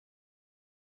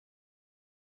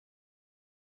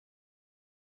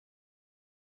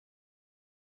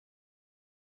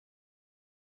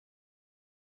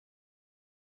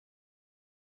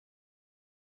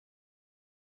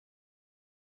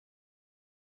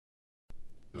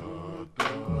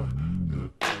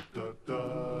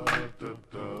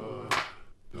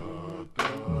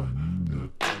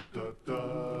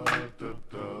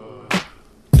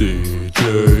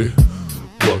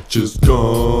WELCHES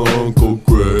CONKORD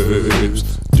graves.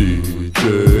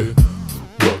 DJ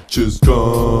WELCHES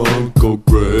CONKORD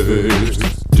graves.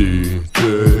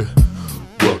 DJ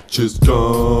WELCHES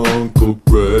CONKORD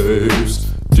graves.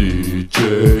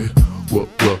 DJ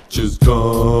WELCHES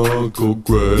CONKORD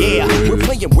graves. Yeah, we're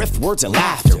playing with words and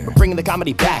laughter. We're bringing the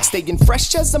comedy back, staying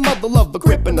fresh as a mother love, but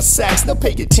gripping the sax. Now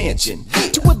pay attention.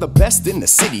 Two of the best in the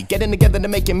city, getting together to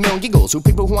make a million giggles. Who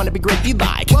people who want to be great be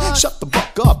like. Shut the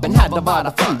fuck up and have a lot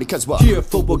of fun, because we're here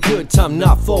for a good time,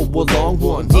 not for a long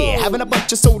one. Yeah, having a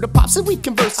bunch of soda pops and we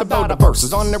converse about our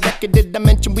verses. On the record, did I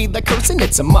mention we like cursing?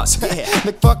 It's a must.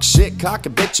 Make fuck shit, cock a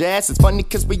bitch ass. It's funny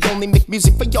cause we only make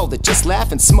music for y'all that just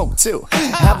laugh and smoke too.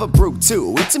 Have a brew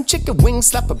too. Eat some chicken wings,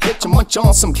 slap a bitch and munch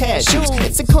on some cashews.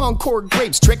 It's a CONKORD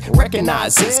grapes trick,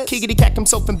 recognize this. KaC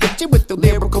himself and bitch with the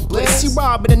lyrical bliss. You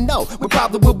already know, we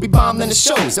probably will be bombing the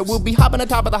shows. And we'll be hopping on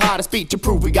top of the hottest beat to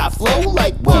prove we got flow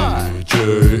like what?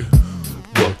 DJ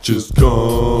WELCHES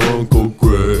CONKORD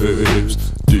graves.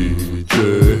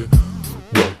 DJ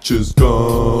WELCHES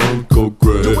CONKORD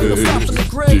graves.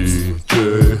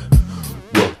 DJ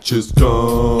WELCHES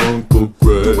CONKORD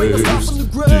graves.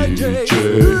 DJ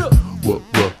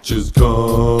WELCHES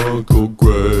CONKORD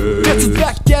graves. Guess it's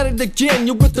back at it again,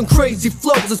 you're with them crazy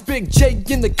flows. It's Big J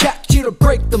in the CaC here to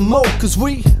break the mold. Cause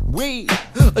we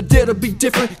dare to be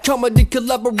different. Comedy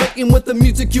collaborating with the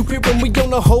music you hear, and we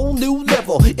on a whole new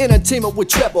level. Entertainment with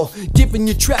treble, giving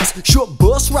you tracks, short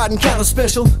bus riding kinda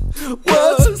special.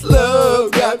 What's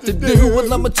love got to do?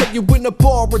 Well, I'ma tell you in a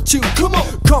bar or two. Come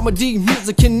on, comedy,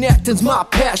 music, and acting's my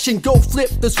passion. Go flip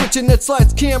the switch and it's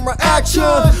lights, camera, action.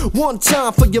 One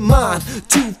time for your mind,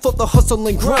 two for the hustle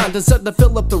and grind. Decide to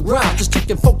fill up the rhyme, just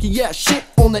kicking funky ass shit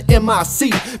on the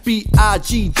MIC.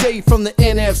 BIGJ from the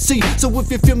NFC. So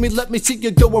if you feel me, let me see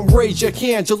you go and raise your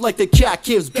hands. You're like the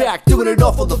CaC is back, doing it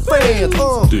all for the fans.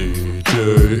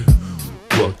 DJ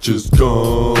WELCHES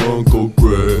CONKORD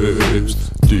graves.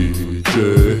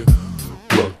 DJ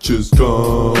WELCHES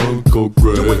CONKORD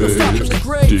graves.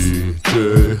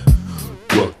 DJ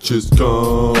WELCHES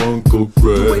CONKORD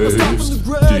graves.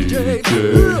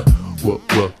 DJ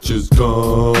WELCHES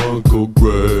CONKORD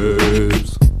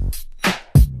graves.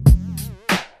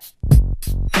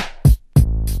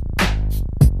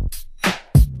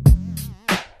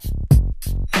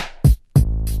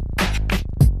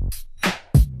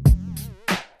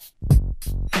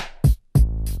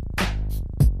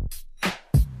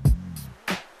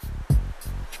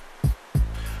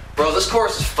 Bro, this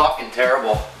chorus is fucking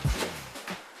terrible.